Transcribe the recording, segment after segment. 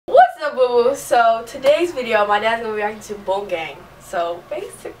up, boo boo? So today's video, my dad's gonna be reacting to Boonk.ig. So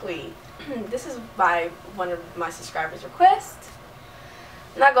basically, this is by one of my subscribers' requests.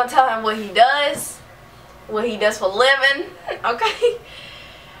 I'm not gonna tell him what he does for a living, okay?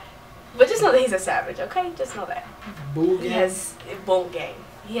 But just know that he's a savage, okay? Just know that. Boonk.ig. He has Boonk.ig.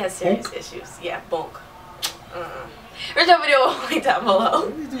 He has serious issues. Yeah, Boonk. Original video will link down below.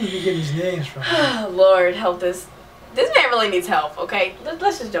 Where do you get these names from? Lord help this. This man really needs help, okay?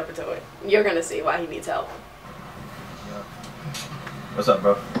 Let's just jump into it. You're gonna see why he needs help. What's up,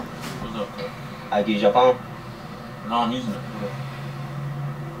 bro? What's up, bro? I can use your phone? No, I'm using it.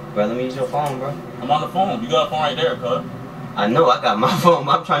 Bro, let me use your phone, bro. I'm on the phone. You got a phone right there, cuz. I know, I got my phone,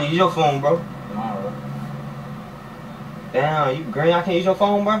 but I'm trying to use your phone, bro. Nah, bro. Damn, you green? I can't use your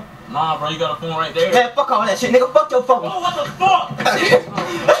phone, bro? Nah, bro, you got a phone right there. Man, fuck all that shit, nigga. Fuck your phone. Oh, what the fuck?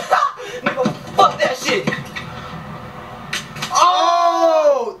 Nigga, fuck that shit.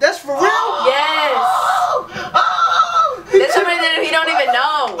 Oh, that's for real? Yes. Oh! There's somebody that he don't even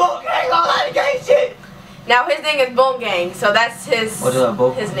know. Boonk.ig, all that gay shit. Now his name is Boonk.ig, so that's his What's up,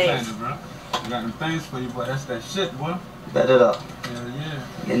 bro? his name. Bro. I got them things for you, boy. That's that shit, boy. Bet it up. Hell yeah.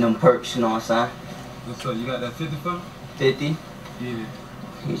 Getting them perks, you know what I'm saying? What's up? You got that 50 for me? 50. Yeah.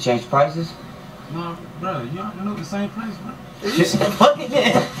 You change prices? Nah, bro, you already know the same place, bro. Shit, fuck it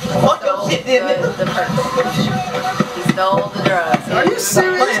then. Fuck your shit then, nigga. The perks. He stole the drugs. Are you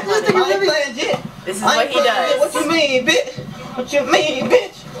serious? I ain't playing shit. This is I what ain't he playing shit. What does. you mean, bitch? What you mean,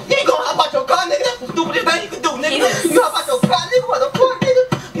 bitch? You ain't gonna hop out your car, nigga. That's the stupidest thing you can do, nigga. You hop out your car, nigga. What the fuck, nigga?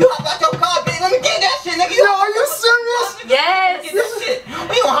 You hop out your car, bitch. Let me get that shit, nigga. Yo, are you serious? Yes. Get that shit.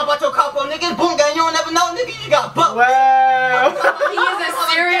 When you gonna hop out your car for, nigga? Boonk.ig, you don't never know, nigga. You got buck. Wow. He is a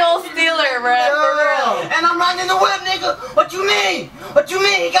serial stealer, bro. For real. And I'm riding in the whip, nigga. What you mean? What you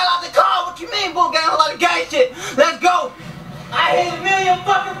mean? He got out the car. What you mean, Boonk.ig? A lot of gay shit. Let's go. I hit 1 million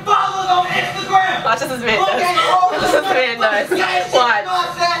fucking followers on Instagram. Watch this man does. Watch this man does. Watch.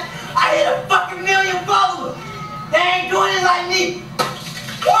 I hit a fucking 1 million followers. They ain't doing it like me.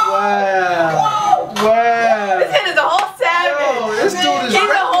 Wow. Wow. This man is a whole savage. Yo, this dude is He's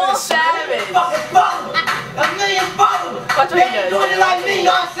a whole reckless. savage. Fucking followers. 1 million followers. Watch what They he ain't does. doing it like me, you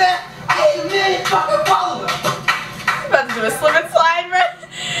know what I'm saying? I hit 1 million fucking followers. He's about to do a slip and slide, bro.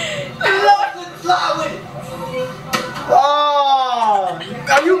 I love to fly with it. Oh.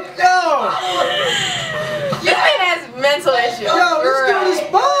 Are you? Yo. This man has mental issues. Yo, this dude is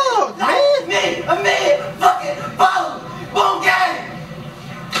bald, man. Me, 1 million fucking followers. Boonk.ig.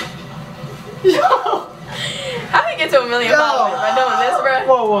 Yo. How do you get to 1 million followers by doing this, bro?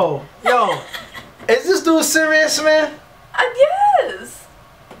 Whoa, whoa. Yo. Is this dude serious, man? Yes.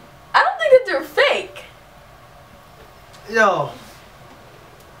 I don't think that they're fake. Yo.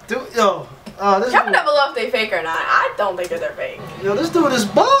 Dude, yo. This Comment dude, down below if they fake or not. I don't think that they're fake. yo, this dude is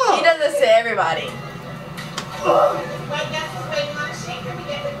bald. He does this to everybody.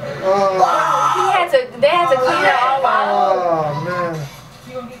 They had to clean it all out. Oh, man.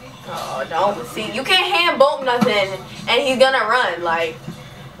 Oh, don't see. You can't hand Boonk nothing, and he's gonna run. Like,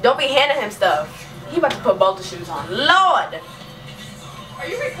 don't be handing him stuff. He about to put both the shoes on. Lord. Are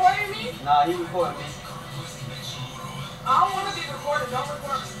you recording me? Nah, you recording me. I don't want to be recorded. Don't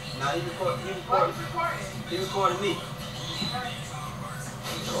record me. Nah, you recording Why you recording? You recording me.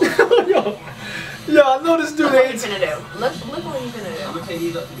 Yo, I know this dude Look what ain't. he's gonna do. Look what he's gonna I'm do. gonna take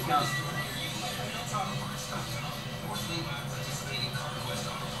these up to the counter.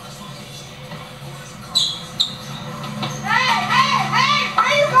 Hey!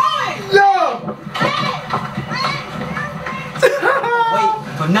 Where you going? Yo. Wait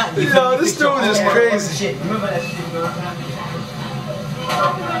for nothing. Yo, this dude is crazy. Shit, remember that shit, bro?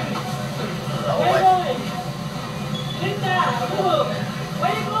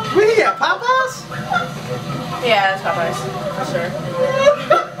 Where he at, Popeyes? Yeah, that's Popeyes. For sure.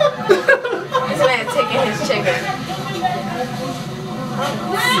 This man's taking his chicken.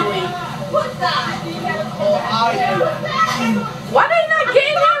 Sweet. Why they not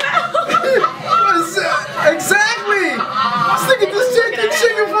getting him out? What is that? Exactly. This nigga just take the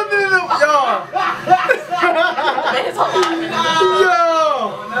chicken from the Man, hold on. yo.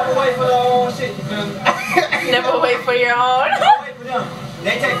 Never wait for the own shit, you feel me? Never wait for your own. Don't wait for them.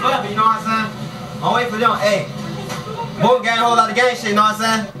 They take forever, you know what I'm saying? Don't wait for them. Hey, Boonk.ig a whole lot of gang shit, you know what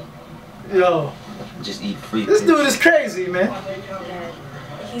I'm saying? Yo. Just eat free. This dude is crazy, man.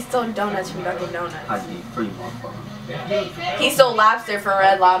 He stole donuts from Dunkin' I Donuts. eat free, motherfucker. He stole lobster from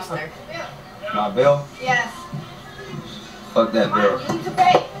Red Lobster. My bill? Yes. Fuck that bill. You need to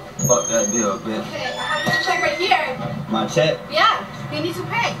pay. Fuck that bill, bitch. Okay, I have your check right here. My check? Yeah, you need to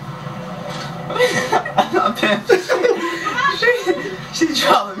pay. She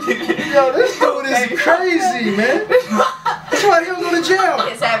trolling me. Yo, this dude is crazy, man. That's why he don't go to jail.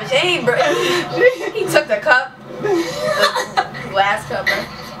 It's savage. He took the cup, the glass cup, bro.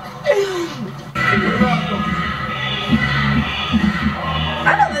 I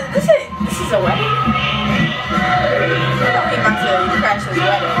know this is a wedding. I know he about to crash his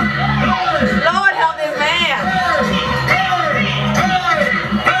wedding. Lord help this man.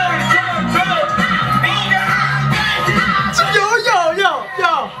 Yo,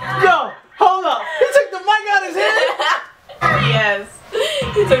 hold up. He took the mic out of his hand? Yes,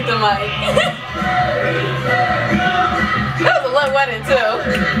 he took the mic. That was a long wedding too.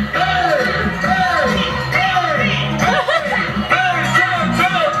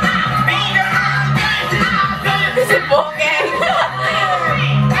 This is Boonk gang.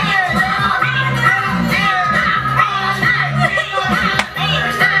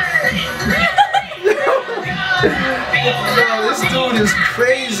 Yo, this dude is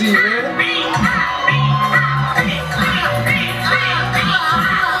crazy, man.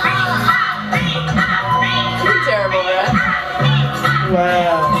 You're terrible, man.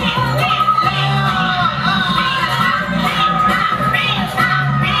 Wow.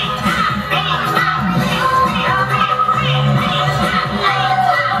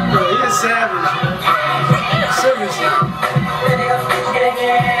 Yo, he is savage, man. Seriously.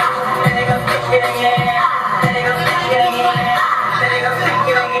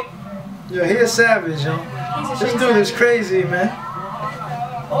 Yo, he is savage, yo. This dude is crazy, man.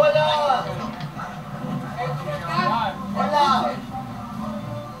 Hola.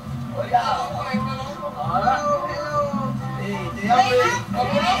 Hola.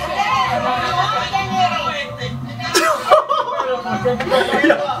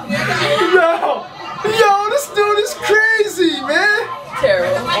 Yo, this dude is crazy, man.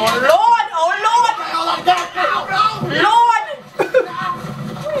 Terrible. Oh Lord! Lord!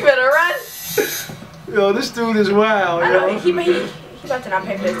 You better run. Yo, this dude is wild, I know yo. he about to not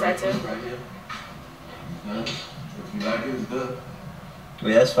pay for his tattoo. If you like it, it's good.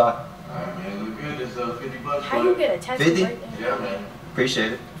 Yeah, that's fine. Alright, man, look good. It's $50. How you get a tattoo 50? right there? Yeah, man.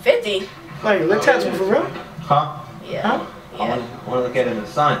 Appreciate it. 50? Like, look tattoo for real? Huh? Yeah. Huh? I want to look at it in the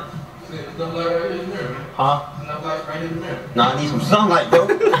sun. It's not like right in the mirror, man. Huh? It's not like right in the mirror. Nah, I need some sunlight, bro. I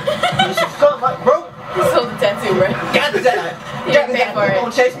need some sunlight, bro. He sold the tattoo, right? Got that. He Got didn't pay that. for He it.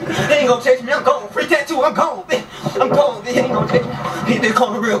 gonna chase me. He ain't gonna chase me. I'm gone. Free tattoo. I'm gone. I'm gone. He ain't gonna chase me. Hit this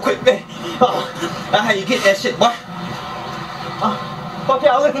corner real quick, man. That's how you get that shit, boy. Fuck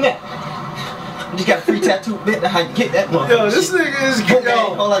y'all looking at? You just got a free tattoo, bitch. That's how you get that motherfucker. Yo, this nigga is Boonk gang,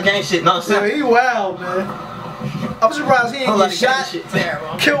 yo. whole lot of gang shit. No, Yo, sir. he wild, man. I'm surprised he ain't Whole lot get of gang shot, shit.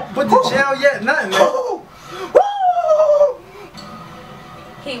 Terrible. killed, put to jail yet, nothing, man. Woo! Woo!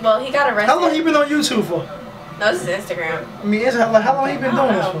 He got arrested. How long he been on YouTube for? No, this is Instagram. I mean, how long he been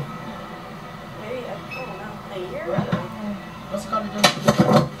doing this for? Maybe, I don't know, a year? I don't know.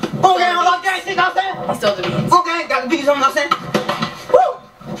 Boonk gang, whole lot of gang shit. Know what I'm saying? He stole the beats. Boonk gang, got the beats on. Know what I'm saying? Woo!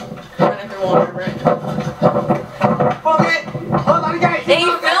 Running through Walmart, right? Boonk gang, whole lot of gang shit. And he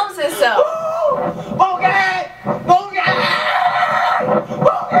films himself. Boonk gang! Boonk gang!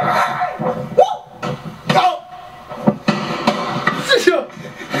 Boonk gang! Woo! Go!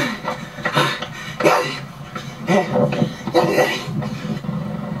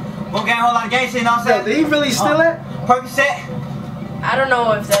 Boonk gang, whole lot of gang shit. Know what I'm Yo, saying? did he really steal that? Percocet, I don't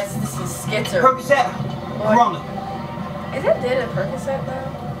know if this is skits or... Percocet, Corona. Is that did a Percocet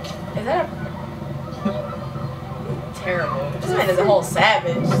though? Is that a... Terrible. This man is a whole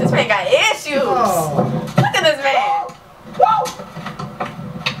savage. This man got issues. Oh. Look at this man. Whoa!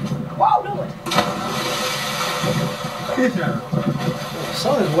 Whoa!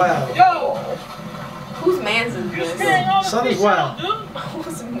 Son is wild. Whose man's is this? Son is wild.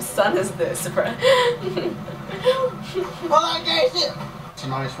 Whose son is this, bro? Whole lot of gang shit. It's a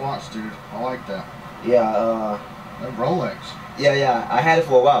nice watch, dude. I like that. Yeah, That Rolex. yeah. I had it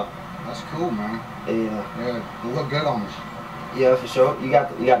for a while. That's cool, man. Yeah, Yeah, they look good on me. yeah, for sure. You got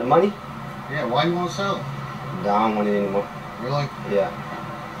the money? Yeah, why you want to sell it? No, I don't want it anymore. Really? Yeah,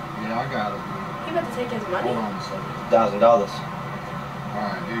 Yeah, I got it, man. He about to take his money. Hold on a second. $1,000.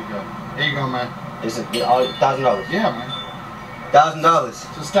 Alright, here you go. Here you go, man. It's $1,000. Yeah, man. $1,000. It's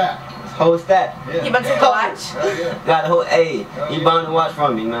a stack. Whole stack. Yeah. He about to take a watch. Hell yeah. Got the whole. Hey, he buying the watch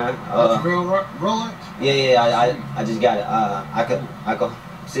from me, man. That's a real Rolex? Yeah. I just got it. I could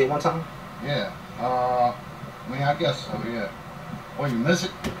see it one time. Yeah. I mean, I guess so, yeah. Well, you miss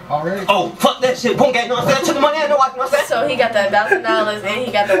it already? Oh, fuck that shit. Boonk gang, you know what I'm saying? I took the money and the watch, you know what I'm saying? So he got the $1,000 and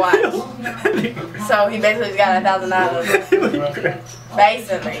he got the watch. So he basically got $1,000.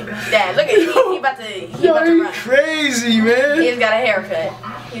 Basically. Dad, look at he about to Yo, run. he crazy, man. He's got a haircut.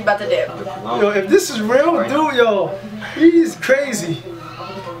 He's about to dip. Yo, if this is real, dude, yo, he's crazy.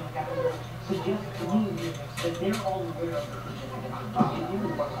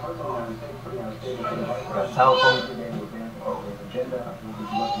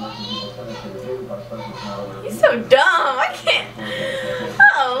 He's so dumb. I can't.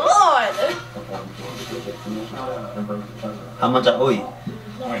 Oh Lord. How much I owe you?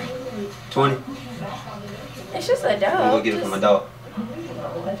 20. It's just a dog. I'm gonna get it for my dog.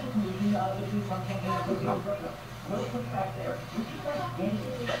 No.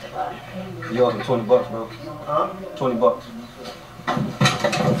 You owe him $20, bro. Huh? $20.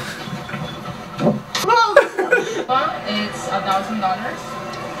 It's $1,000.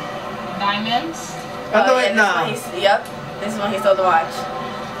 Diamonds. I know it This now. one yep. This is when he stole the watch.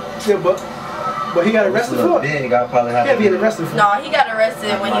 Yeah, but he got arrested for it. Big, I probably have He can't get arrested for it. No, he got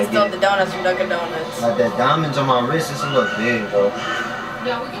arrested when he stole the donuts from Dunkin' Donuts. Like that diamonds on my wrist, it's a little big, bro.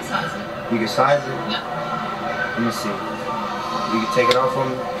 Yeah, we can size it. You can size it? Yeah. Let me see. You can take it off from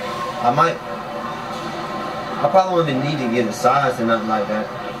me? I might. I probably won't even need to get a size or nothing like that.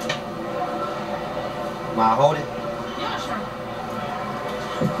 Might I hold it? Yeah, sure.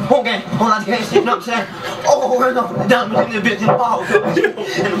 Okay, hold on, you know what I'm saying? Oh, we're not the diamonds in the bitch in the ball. In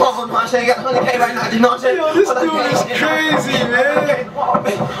the ball, you know what I'm saying? Got 100K right now, you know what I'm saying? Yo, this dude is crazy, man.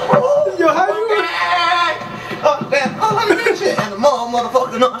 Yo, how you? Oh, man, oh, look at this shit. And the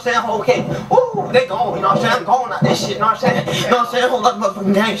motherfucker, you know what I'm saying? Okay. Ooh, they gone, you know what I'm saying? I'm going out this shit, you know what I'm saying? You know what I'm saying? Whole lot of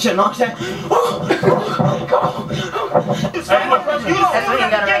motherfucking gang shit, you know what I'm saying? Come on. That's when he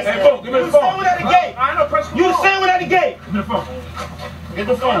got arrested. Hey, give me the phone. At the gate. I know, press. You the same one at the gate. Give me the phone. Get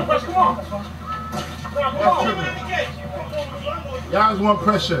the phone. Press, come on. Y'all just want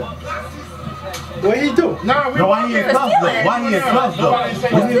pressure. What he do? No, why he in cuffs though? Why he in cuffs though? Why he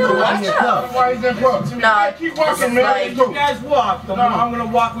in cuffs? Why he's in cuffs? No, Keep walking, man. like, You guys walk. No, I'm gonna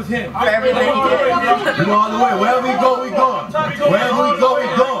walk with him. for everything he did. You know all the way. Wherever we go, we going. Wherever we go, we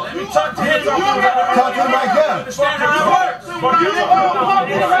going. You talk to him. Talk to him like that.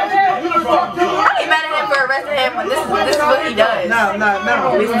 I ain't mad at him for arresting him, but this is what he does.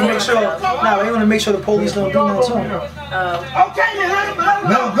 Nah. We want to make sure. Nah, we want to make sure the police don't do nothing to him. Okay,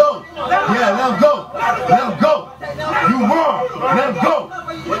 Let him go. Yeah, let him go. Let him go. You wrong. Let him go.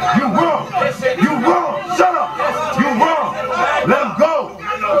 You wrong. You wrong. Shut up. You wrong. Let him go.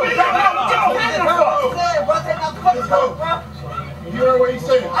 You heard what he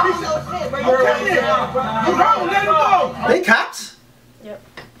said. You wrong. Let him go. They cops? Yep.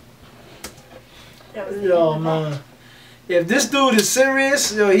 Yo, man. If this dude is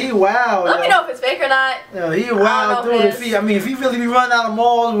serious, yo, he wild. Let me know if it's fake or not. Yo, he a wild dude. If he really be running out of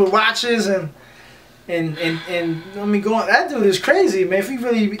malls with watches and going, that dude is crazy, man. If he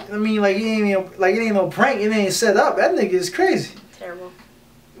really, like he ain't even, like it ain't no prank, it ain't set up. That nigga is crazy. Terrible.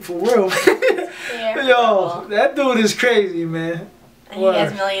 For real. Yeah. Yo, that dude is crazy, man. And he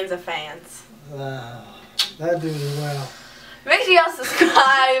has millions of fans. That dude is wild. Make sure y'all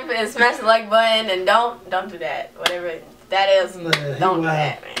subscribe and smash the like button and don't do that. Whatever that is, don't do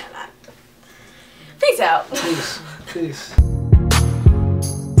that, man. Peace out. Peace.